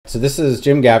So this is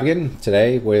Jim Gavigan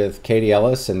today with Katie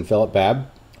Ellis and Philip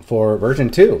Babb for version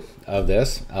 2 of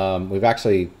this. We've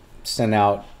actually sent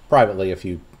out privately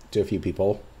to a few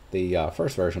people the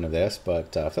first version of this,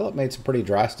 but Philip made some pretty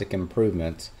drastic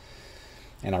improvements,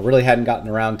 and I really hadn't gotten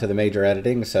around to the major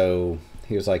editing, so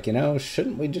he was like,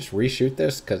 shouldn't we just reshoot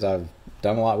this because I've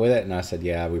done a lot with it? And I said,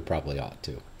 yeah, we probably ought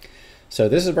to. So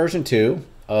this is version 2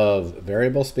 of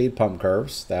variable speed pump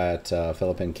curves that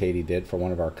Philip and Katie did for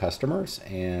one of our customers,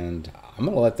 and I'm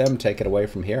going to let them take it away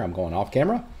from here. I'm going off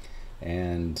camera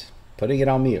and putting it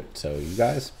on mute, so you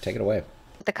guys take it away.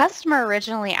 The customer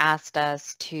originally asked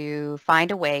us to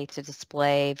find a way to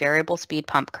display variable speed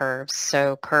pump curves,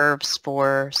 so curves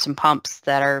for some pumps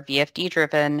that are VFD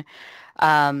driven,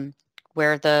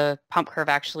 where the pump curve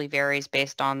actually varies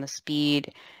based on the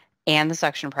speed and the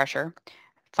suction pressure.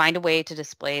 Find a way to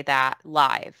display that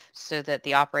live so that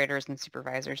the operators and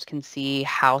supervisors can see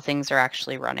how things are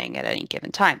actually running at any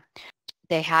given time.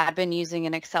 They had been using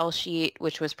an Excel sheet,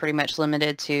 which was pretty much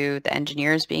limited to the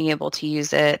engineers being able to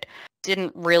use it.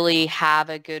 Didn't really have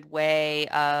a good way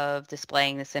of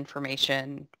displaying this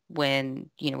information when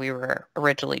we were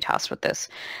originally tasked with this.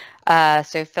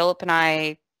 So Philip and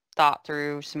I thought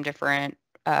through some different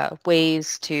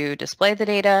ways to display the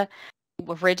data.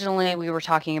 Originally, we were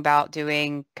talking about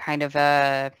doing kind of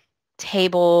a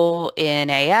table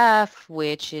in AF,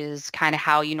 which is kind of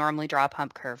how you normally draw a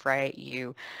pump curve, right?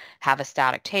 You have a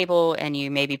static table and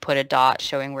you maybe put a dot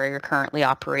showing where you're currently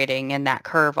operating, and that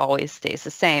curve always stays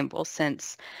the same. Well,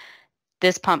 since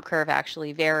this pump curve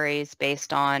actually varies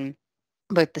based on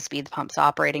both the speed the pump's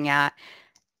operating at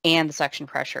and the suction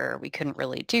pressure, we couldn't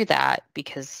really do that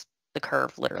because the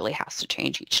curve literally has to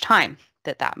change each time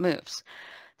that moves.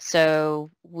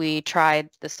 So we tried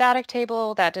the static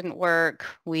table, that didn't work.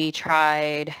 We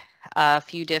tried a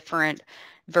few different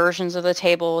versions of the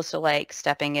table, so like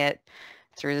stepping it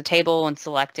through the table and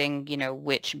selecting,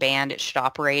 which band it should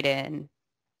operate in,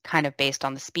 kind of based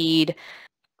on the speed,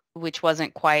 which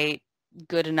wasn't quite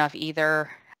good enough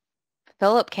either.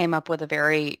 Philip came up with a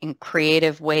very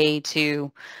creative way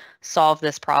to solve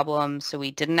this problem, so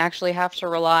we didn't actually have to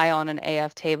rely on an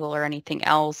AF table or anything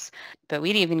else. But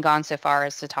we'd even gone so far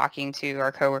as to talking to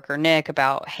our coworker Nick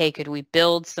about, hey, could we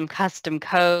build some custom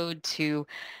code to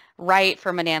write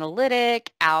from an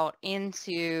analytic out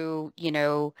into,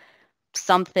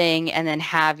 something, and then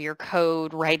have your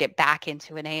code write it back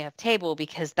into an AF table,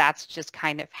 because that's just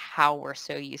kind of how we're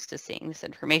so used to seeing this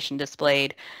information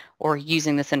displayed, or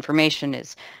using this information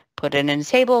is put it in a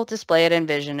table, display it in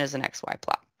Vision as an XY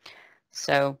plot.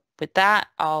 So with that,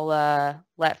 I'll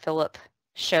let Philip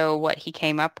show what he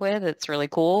came up with. It's really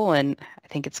cool, and I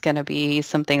think it's going to be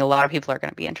something a lot of people are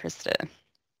going to be interested in.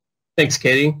 Thanks,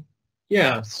 Katie.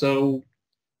 Yeah, so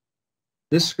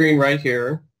this screen right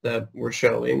here that we're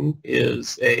showing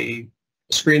is a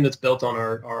screen that's built on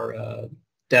our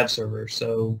dev server.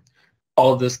 So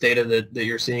all of this data that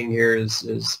you're seeing here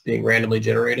is being randomly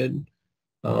generated.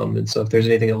 And so if there's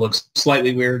anything that looks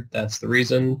slightly weird, that's the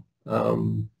reason.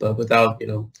 But without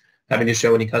having to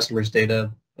show any customers'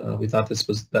 data, we thought this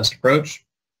was the best approach.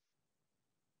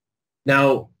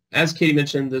 Now, as Katie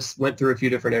mentioned, this went through a few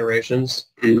different iterations.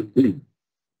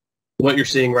 What you're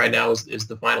seeing right now is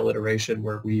the final iteration,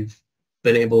 where we've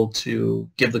been able to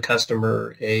give the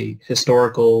customer a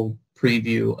historical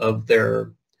preview of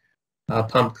their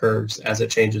pump curves as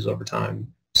it changes over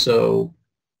time. So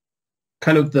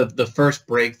kind of the first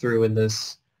breakthrough in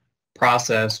this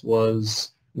process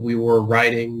was we were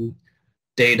writing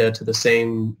data to the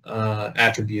same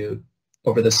attribute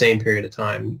over the same period of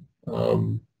time,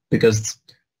 because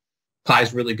Pi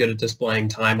is really good at displaying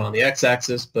time on the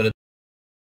x-axis, but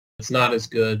it's not as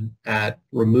good at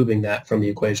removing that from the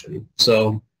equation.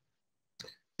 So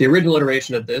the original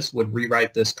iteration of this would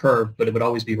rewrite this curve, but it would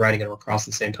always be writing it across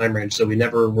the same time range, so we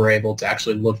never were able to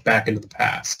actually look back into the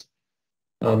past.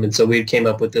 And so we came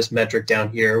up with this metric down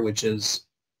here, which is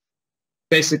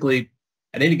basically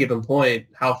at any given point,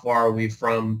 how far are we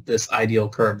from this ideal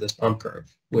curve, this pump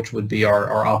curve, which would be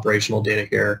our operational data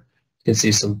here. You can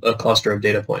see a cluster of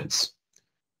data points.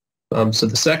 So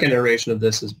the second iteration of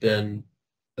this has been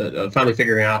finally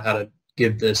figuring out how to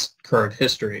give this current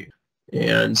history.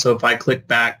 And so if I click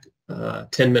back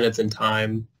 10 minutes in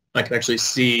time, I can actually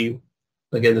see,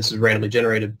 again, this is randomly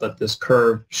generated, but this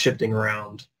curve shifting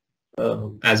around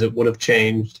as it would have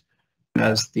changed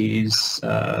as the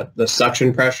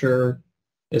suction pressure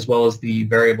as well as the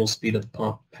variable speed of the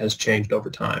pump has changed over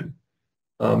time.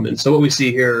 And so what we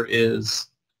see here is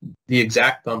the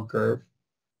exact pump curve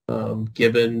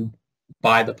given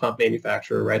by the pump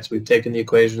manufacturer, right? So we've taken the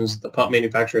equations the pump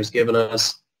manufacturer has given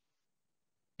us,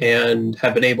 and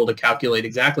have been able to calculate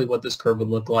exactly what this curve would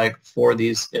look like for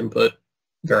these input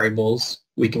variables.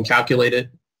 We can calculate it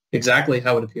exactly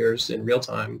how it appears in real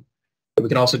time. We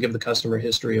can also give the customer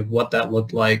history of what that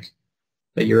looked like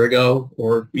a year ago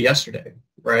or yesterday,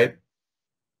 right?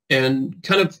 And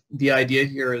kind of the idea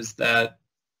here is that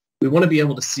we want to be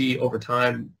able to see over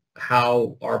time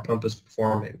how our pump is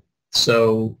performing.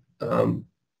 So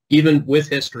even with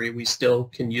history, we still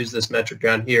can use this metric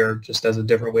down here just as a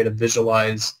different way to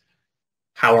visualize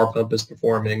how our pump is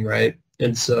performing, right?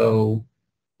 And so,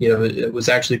 it was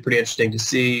actually pretty interesting to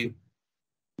see,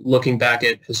 looking back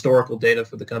at historical data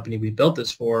for the company we built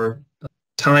this for,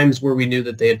 times where we knew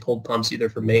that they had pulled pumps either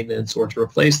for maintenance or to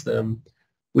replace them.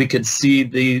 We could see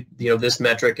this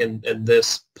metric and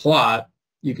this plot.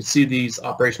 You could see these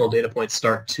operational data points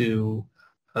start to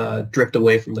drift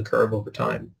away from the curve over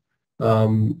time.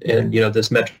 And this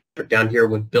metric down here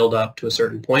would build up to a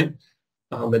certain point,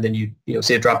 and then you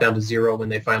see it drop down to 0 when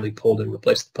they finally pulled and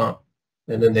replaced the pump,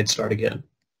 and then they'd start again.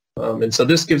 And so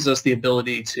this gives us the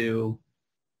ability to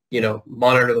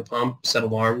monitor the pump, set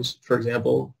alarms, for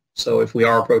example. So if we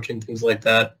are approaching things like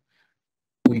that,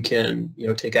 we can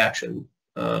take action.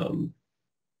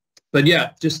 But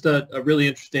yeah, just a really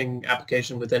interesting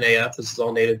application within AF. This is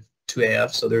all native to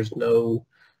AF, so there's no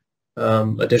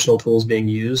additional tools being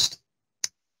used.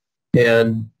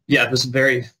 And yeah, it was a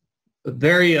very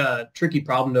tricky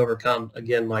problem to overcome.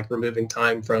 Again, like removing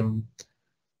time from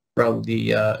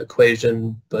the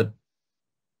equation, but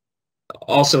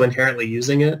also inherently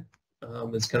using it.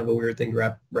 It's kind of a weird thing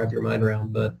to wrap your mind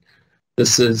around. But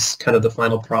this is kind of the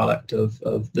final product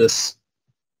of this,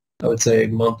 I would say,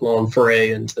 month-long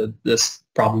foray into this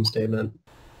problem statement.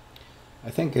 I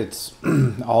think it's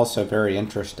also very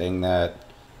interesting that,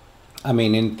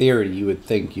 in theory, you would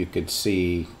think you could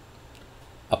see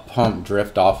a pump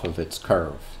drift off of its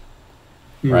curve,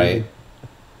 right?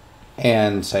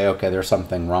 And say, okay, there's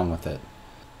something wrong with it.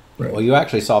 Right. Well, you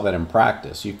actually saw that in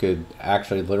practice. You could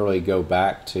actually literally go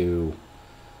back to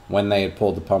when they had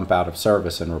pulled the pump out of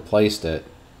service and replaced it.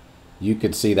 You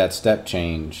could see that step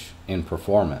change in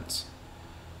performance.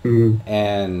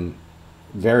 And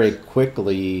very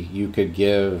quickly you could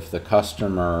give the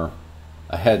customer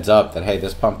a heads up that, hey,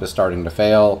 this pump is starting to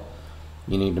fail.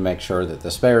 You need to make sure that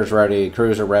the spare's ready,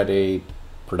 crews are ready,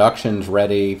 production's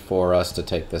ready for us to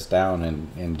take this down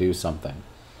and do something.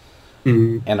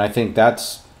 And I think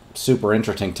that's super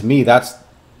interesting. To me, that's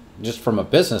just from a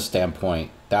business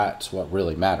standpoint, that's what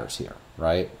really matters here,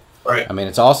 right? Right.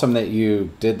 It's awesome that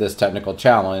you did this technical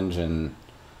challenge and,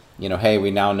 hey, we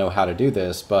now know how to do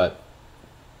this, but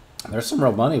there's some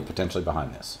real money potentially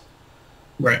behind this.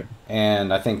 Right.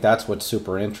 And I think that's what's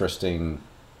super interesting,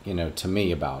 to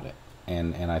me about it.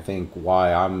 And I think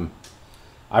why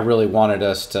I really wanted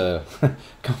us to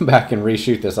come back and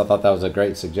reshoot this. I thought that was a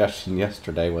great suggestion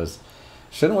yesterday was,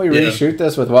 shouldn't we reshoot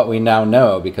this with what we now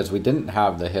know? Because we didn't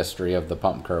have the history of the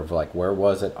pump curve. Like, where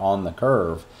was it on the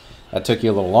curve? That took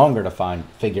you a little longer to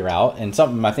figure out. And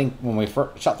something I think when we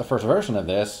shot the first version of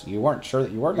this, you weren't sure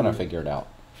that you were going to figure it out.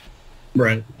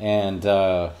 Right. And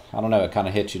I don't know, it kind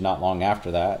of hit you not long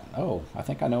after that. Oh, I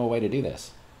think I know a way to do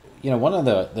this. One of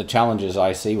the challenges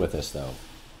I see with this, though,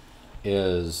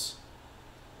 is,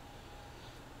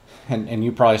 and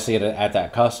you probably see it at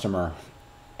that customer,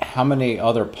 how many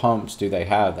other pumps do they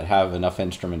have that have enough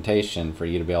instrumentation for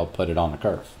you to be able to put it on the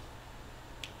curve?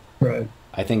 Right.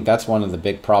 I think that's one of the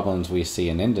big problems we see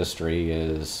in industry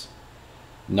is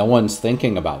no one's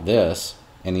thinking about this,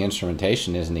 and the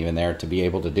instrumentation isn't even there to be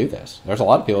able to do this. There's a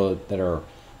lot of people that are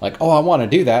like, oh, I want to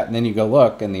do that, and then you go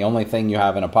look, and the only thing you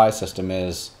have in a PI system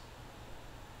is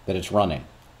that it's running.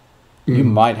 You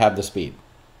might have the speed.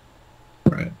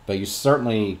 Right. But you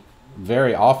certainly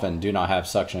very often do not have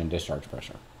suction and discharge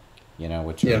pressure,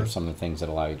 which are some of the things that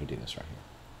allow you to do this right here.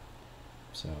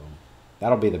 So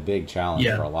that'll be the big challenge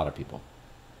for a lot of people.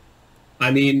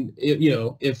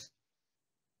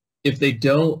 If they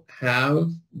don't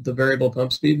have the variable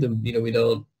pump speed, then, we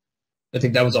don't, I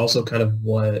think that was also kind of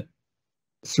what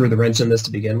threw the wrench in this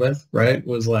to begin with, right?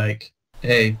 Was like,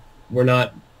 hey, we're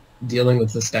not dealing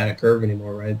with the static curve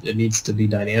anymore, right? It needs to be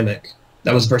dynamic.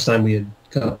 That was the first time we had,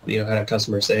 had a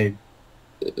customer say,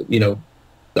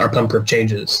 our pump curve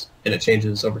changes, and it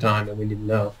changes over time, and we need to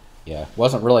know. Yeah, it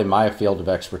wasn't really my field of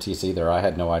expertise either. I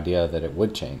had no idea that it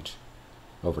would change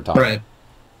over time. Right.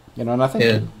 And I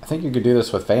think you could do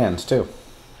this with fans too.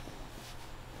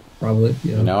 Probably.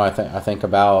 Yeah. I think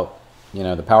about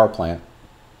the power plant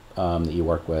that you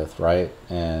work with, right?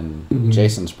 And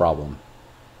Jason's problem.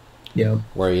 Yeah.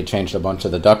 Where you changed a bunch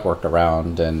of the ductwork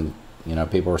around, and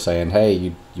people were saying, "Hey,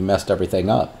 you messed everything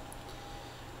up."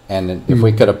 And if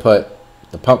we could have put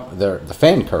the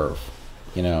fan curve,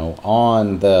 you know,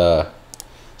 on the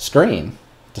screen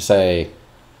to say,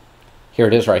 here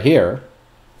it is right here,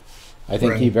 I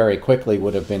think he very quickly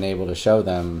would have been able to show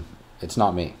them it's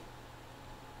not me.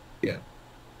 Yeah.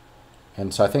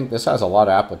 And so I think this has a lot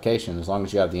of application as long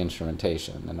as you have the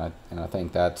instrumentation. And I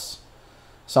think that's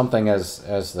something as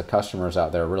the customers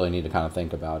out there really need to kind of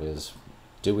think about is,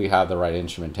 do we have the right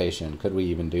instrumentation? Could we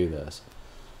even do this?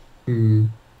 Mm-hmm.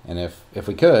 And if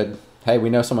we could, hey, we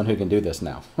know someone who can do this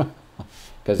now.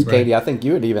 Because Katie, I think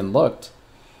you had even looked,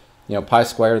 you know, pi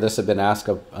square, this had been asked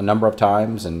a number of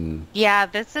times. And yeah,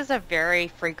 this is a very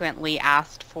frequently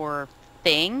asked for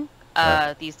thing.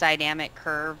 These dynamic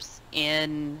curves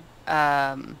in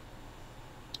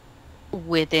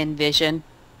within Vision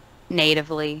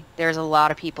natively. There's a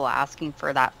lot of people asking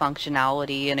for that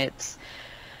functionality, and it's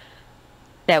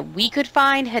that we could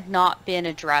find had not been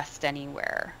addressed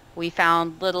anywhere. We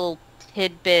found little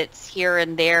tidbits here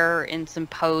and there in some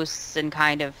posts and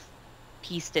kind of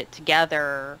pieced it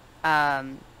together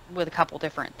with a couple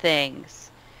different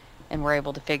things, and we're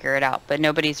able to figure it out. But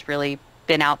nobody's really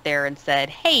been out there and said,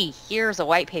 hey, here's a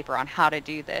white paper on how to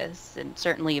do this, and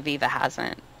certainly Aviva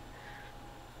hasn't.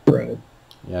 Right.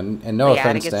 Yeah, and no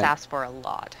offense. It gets asked for a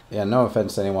lot. Yeah, no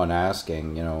offense to anyone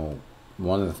asking. You know,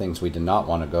 one of the things we did not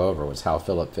want to go over was how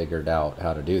Philip figured out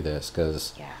how to do this,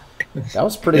 because that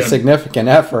was pretty significant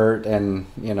effort. And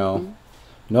you know,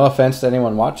 no offense to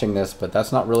anyone watching this, but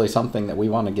that's not really something that we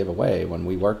want to give away. When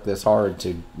we work this hard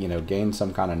to, you know, gain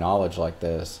some kind of knowledge like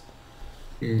this,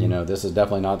 you know, this is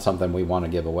definitely not something we want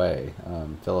to give away.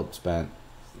 Philip spent,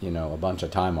 you know, a bunch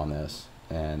of time on this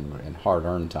and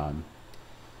hard-earned time.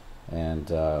 And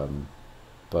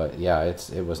but yeah,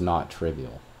 it was not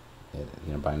trivial,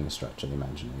 you know, by any stretch of the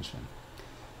imagination.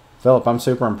 Philip, I'm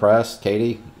super impressed.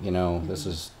 Katie, you know, this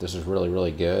is really,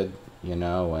 really good, you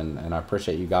know, and I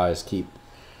appreciate you guys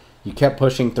you kept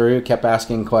pushing through, kept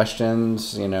asking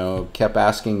questions, you know, kept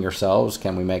asking yourselves,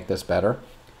 can we make this better?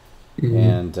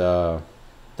 And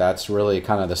that's really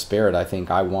kind of the spirit I think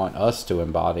I want us to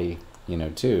embody, you know,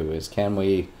 too, is can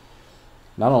we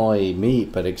not only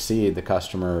meet but exceed the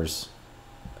customer's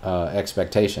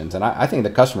expectations. And I think the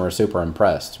customer is super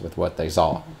impressed with what they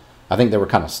saw. I think they were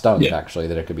kind of stunned, actually,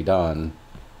 that it could be done.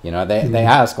 You know, they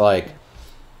ask, like,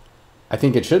 I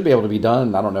think it should be able to be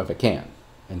done. I don't know if it can.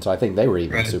 And so I think they were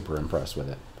even super impressed with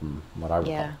it, from what I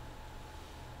recall.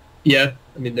 Yeah,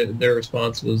 I mean, their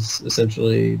response was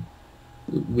essentially,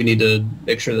 we need to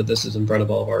make sure that this is in front of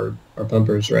all of our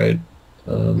pumpers, right?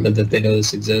 And that they know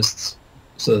this exists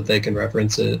so that they can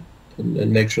reference it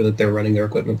and make sure that they're running their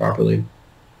equipment properly.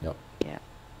 Yep. Yeah.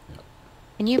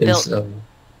 And you built...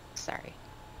 sorry.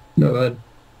 No, go ahead.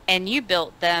 And you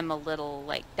built them a little,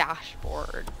 like,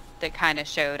 dashboard that kind of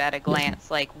showed at a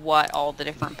glance, like, what all the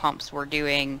different pumps were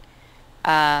doing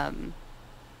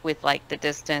with, like, the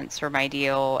distance from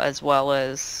ideal, as well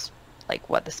as, like,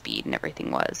 what the speed and everything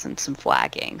was, and some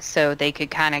flagging. So they could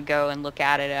kind of go and look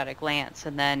at it at a glance,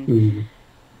 and then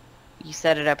you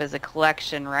set it up as a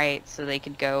collection, right? So they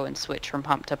could go and switch from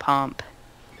pump to pump.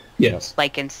 Yes.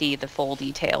 Like, and see the full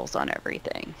details on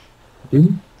everything.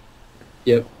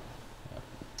 Yep.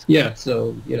 Yeah,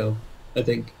 so, you know, I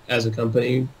think as a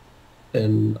company,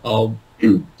 and I'll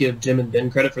give Jim and Ben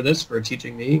credit for this, for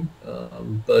teaching me,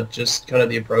 but just kind of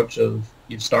the approach of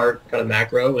you start kind of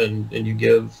macro and you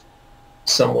give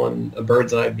someone a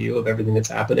bird's eye view of everything that's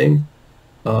happening.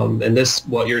 And this,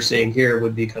 what you're seeing here,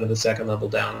 would be kind of the second level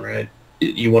down, right?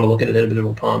 You want to look at an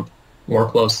individual pump more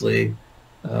closely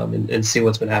and see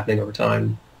what's been happening over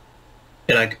time.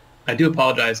 And I do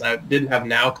apologize, I didn't have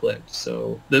now clicked,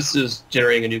 so this is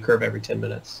generating a new curve every 10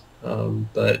 minutes.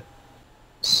 But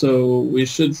so we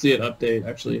should see an update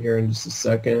actually here in just a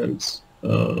second,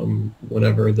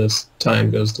 whenever this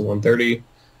time goes to 1:30.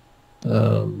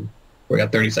 We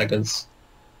got 30 seconds.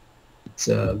 It's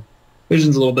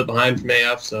Vision's a little bit behind from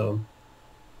AF, so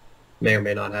may or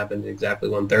may not happen exactly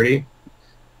 1:30.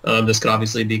 This could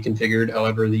obviously be configured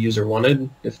however the user wanted,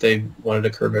 if they wanted a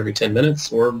curve every 10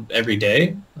 minutes or every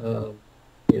day,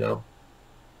 you know,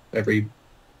 every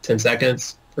 10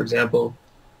 seconds, for example.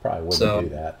 Probably wouldn't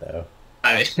do that, though.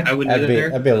 I wouldn't do it there.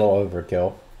 That'd be a little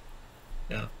overkill.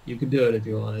 Yeah, you could do it if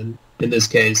you wanted. In this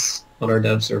case, on our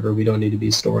dev server, we don't need to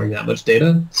be storing that much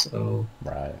data, so...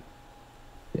 Right.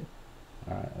 Yeah.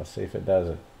 All right, let's see if it does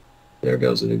it. There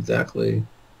goes it exactly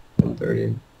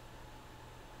 1:30.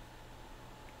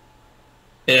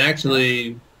 And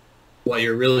actually, what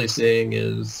you're really seeing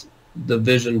is the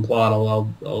Vision plot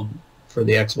I'll for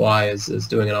the XY is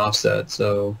doing an offset,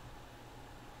 so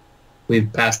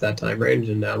we've passed that time range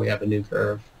and now we have a new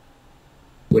curve,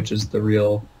 which is the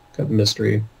real kind of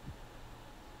mystery.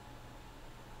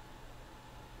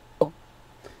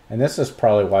 And this is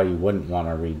probably why you wouldn't want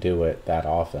to redo it that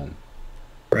often.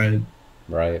 Right.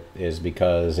 Right, is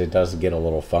because it does get a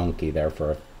little funky there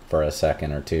for a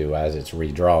second or two as it's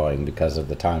redrawing because of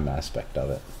the time aspect of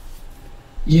it.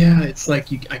 Yeah, it's like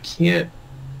I can't.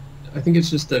 I think it's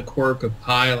just a quirk of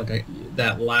Pi. Like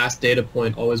that last data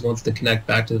point always wants to connect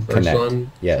back to the first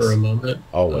one for a moment.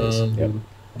 Always. Yep.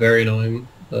 Very annoying,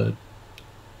 but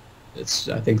it's.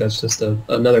 I think that's just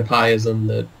another Pi-ism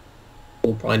that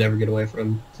we'll probably never get away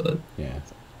from. So yeah.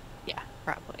 Yeah,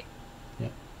 probably. Yeah.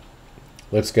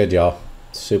 Looks good, y'all.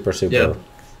 Super Yeah.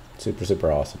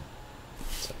 awesome.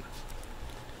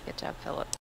 Good job, Philip.